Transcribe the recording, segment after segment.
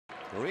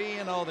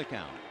3-0 the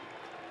count.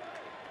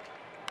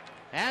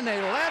 And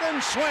they let him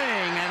swing,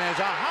 and there's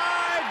a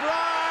high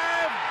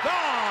drive,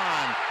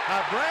 gone.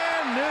 A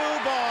brand new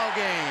ball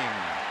game.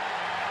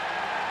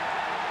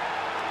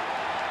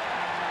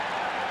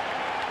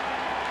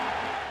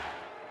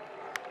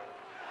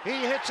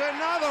 He hits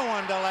another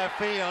one to left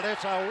field.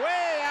 It's a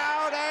way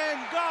out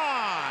and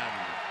gone.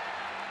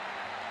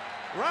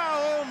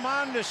 Raul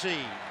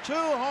Mondesi, 2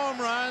 home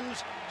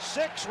runs,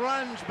 6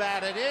 runs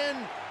batted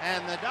in,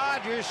 and the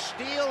Dodgers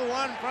steal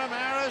one from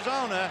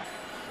Arizona.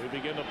 We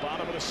begin the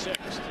bottom of the 6th.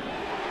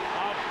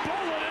 A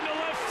bullet into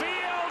left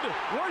field.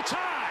 We're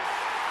tied.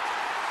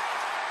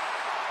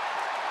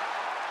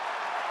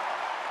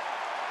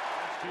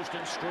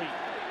 Houston Street.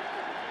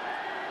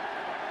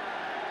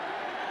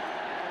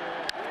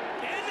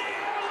 In the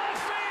air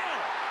left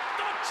field.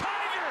 The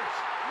Tigers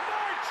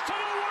march to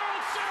the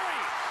World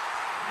Series.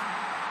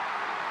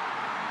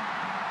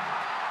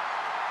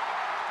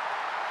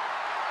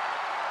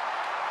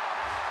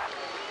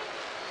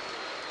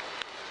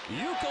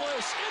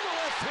 Youkilis in the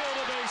left field,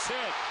 a base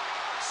hit.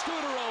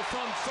 Scutaro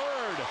from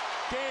third.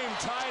 Game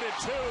tied at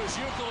 2 as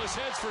Youkilis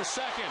heads for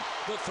second.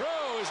 The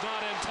throw is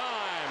not in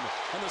time,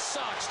 and the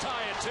Sox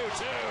tie at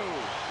 2-2.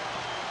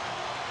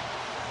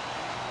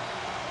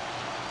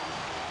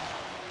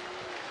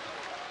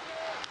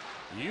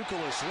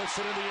 Youkilis lifts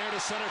it in the air to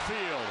center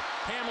field.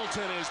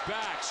 Hamilton is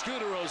back.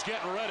 Scutaro's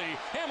getting ready.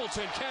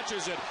 Hamilton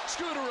catches it.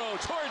 Scutaro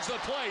towards the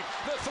plate.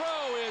 The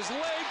throw is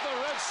late. The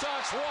Red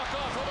Sox walk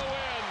off with a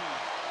win.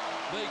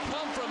 They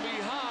come from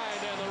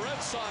behind, and the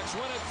Red Sox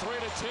win it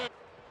 3-2.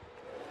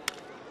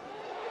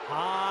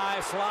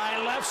 High fly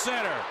left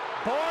center.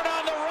 Bourne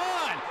on the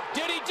run.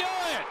 Did he do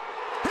it?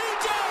 He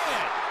did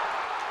it!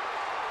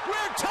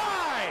 We're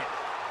tied!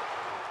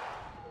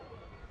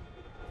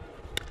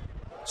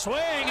 Swing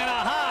and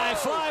a high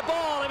fly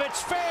ball. If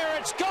it's fair,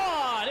 it's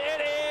gone.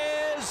 It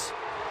is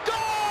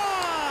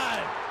gone!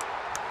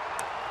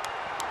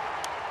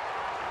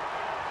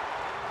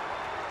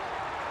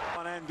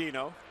 On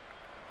Andino.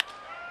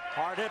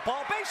 Hard hit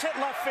ball, base hit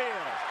left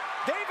field.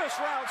 Davis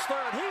rounds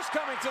third. He's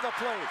coming to the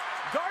plate.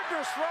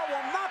 Gardner's throw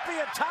will not be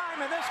a time,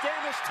 and this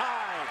game is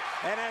tied.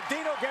 And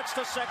Andino gets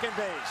to second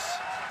base.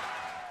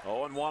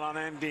 0-1 on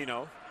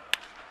Andino.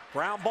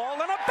 Ground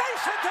ball and a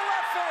base hit to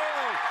left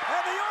field.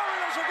 And the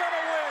Orioles are going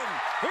to win.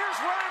 Here's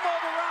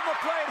Reimold around the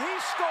plate. He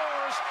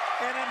scores.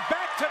 And in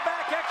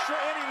back-to-back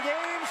extra inning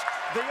games,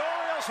 the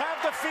Orioles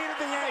have defeated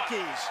the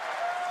Yankees.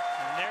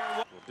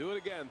 We'll do it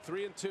again.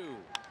 3-2.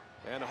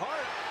 And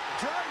Hart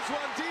drives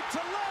one deep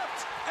to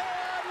left,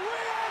 and we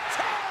are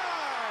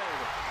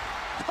tied!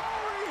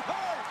 Corey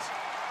Hart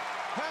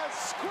has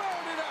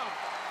squared it up.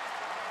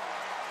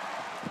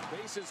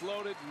 Bases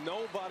loaded,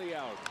 nobody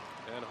out.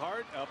 And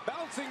Hart, a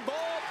bouncing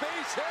ball,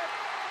 base hit,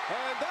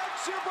 and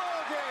that's your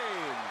ball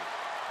game.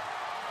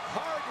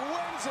 Hart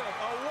wins it,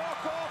 a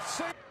walk-off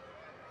single.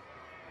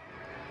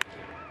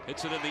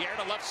 Hits it in the air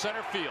to left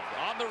center field.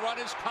 On the run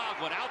is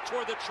Coghlan. Out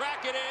toward the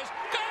track it is.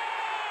 Gone!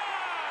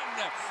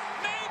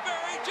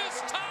 Mayberry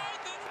just tied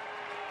this.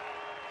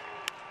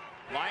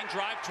 Line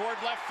drive toward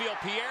left field.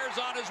 Pierre's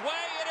on his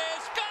way. It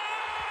is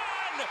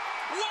gone!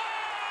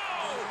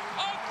 Wow!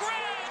 A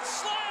grand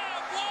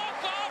slam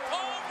walk-off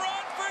home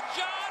run for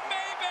John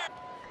Mayberry.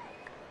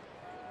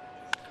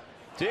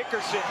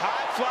 Dickerson,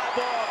 high fly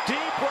ball,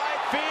 deep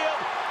right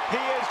field. He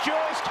has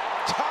just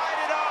tied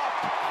it up.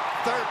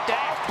 Third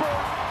down,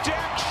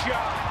 deck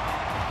shot.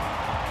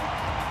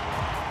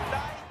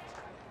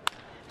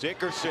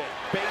 Dickerson,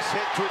 base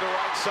hit to the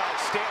right side.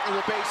 Stanton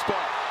with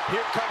baseball.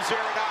 Here comes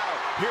Arenado.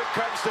 Here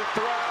comes the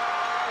throw.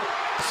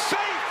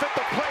 Safe at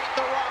the plate.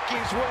 The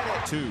Rockies win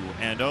it.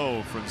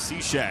 2-0 from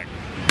Cishek.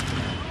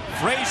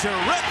 Frazier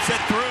rips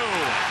it through.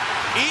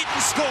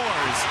 Eaton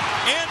scores.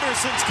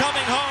 Anderson's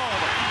coming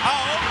home.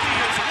 Aoki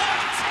is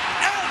white,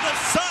 and the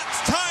Sox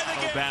tie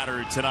the game.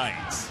 Batter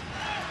tonight.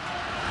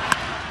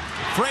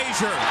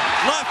 Frazier,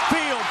 left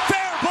field,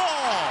 fair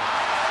ball.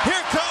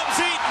 Here comes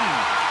Eaton.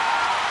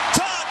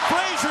 Todd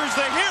Frazier's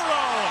the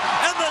hero,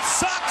 and the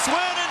Sox win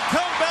in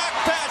comeback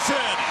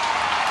fashion.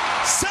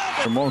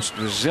 7. The most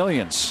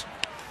resilience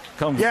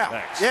comes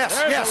back. Yes.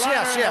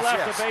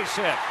 Left the base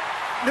hit.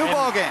 New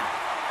ball game.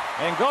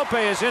 And Gope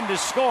is in to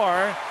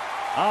score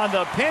on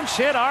the pinch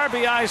hit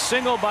RBI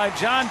single by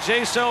John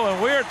Jaso,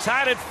 and we're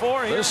tied at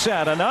 4. This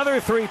set, another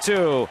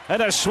 3-2,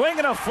 and a swing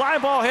and a fly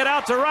ball hit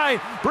out to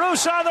right.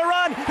 Bruce on the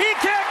run, he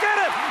can't get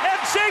it, and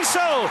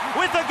Jaso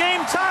with the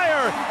game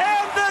tire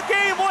and the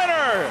game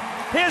winner.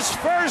 His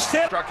first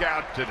hit. Struck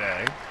out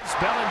today.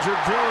 Bellinger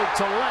drilled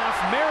to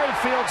left.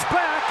 Merrifield's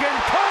back, and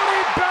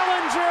Cody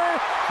Bellinger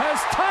has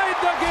tied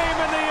the game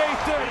in the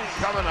 8th inning.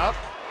 Coming up.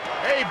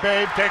 Hey,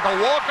 babe, take a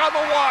walk on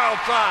the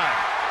wild side.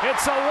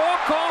 It's a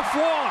walk-off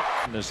walk.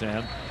 In this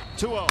hand.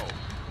 2-0.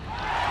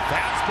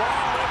 Fastball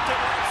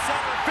lifted right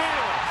center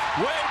field.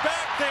 Way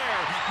back there.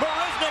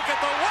 Marisnick at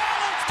the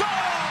wall. It's gone!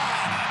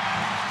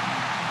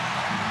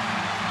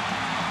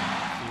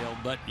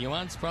 But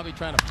Yuan's probably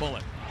trying to pull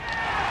it.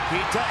 He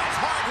does.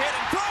 Hard hit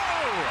and throw.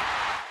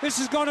 This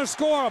is going to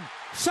score him.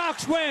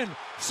 Sox win.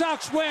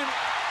 Sox win.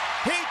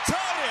 He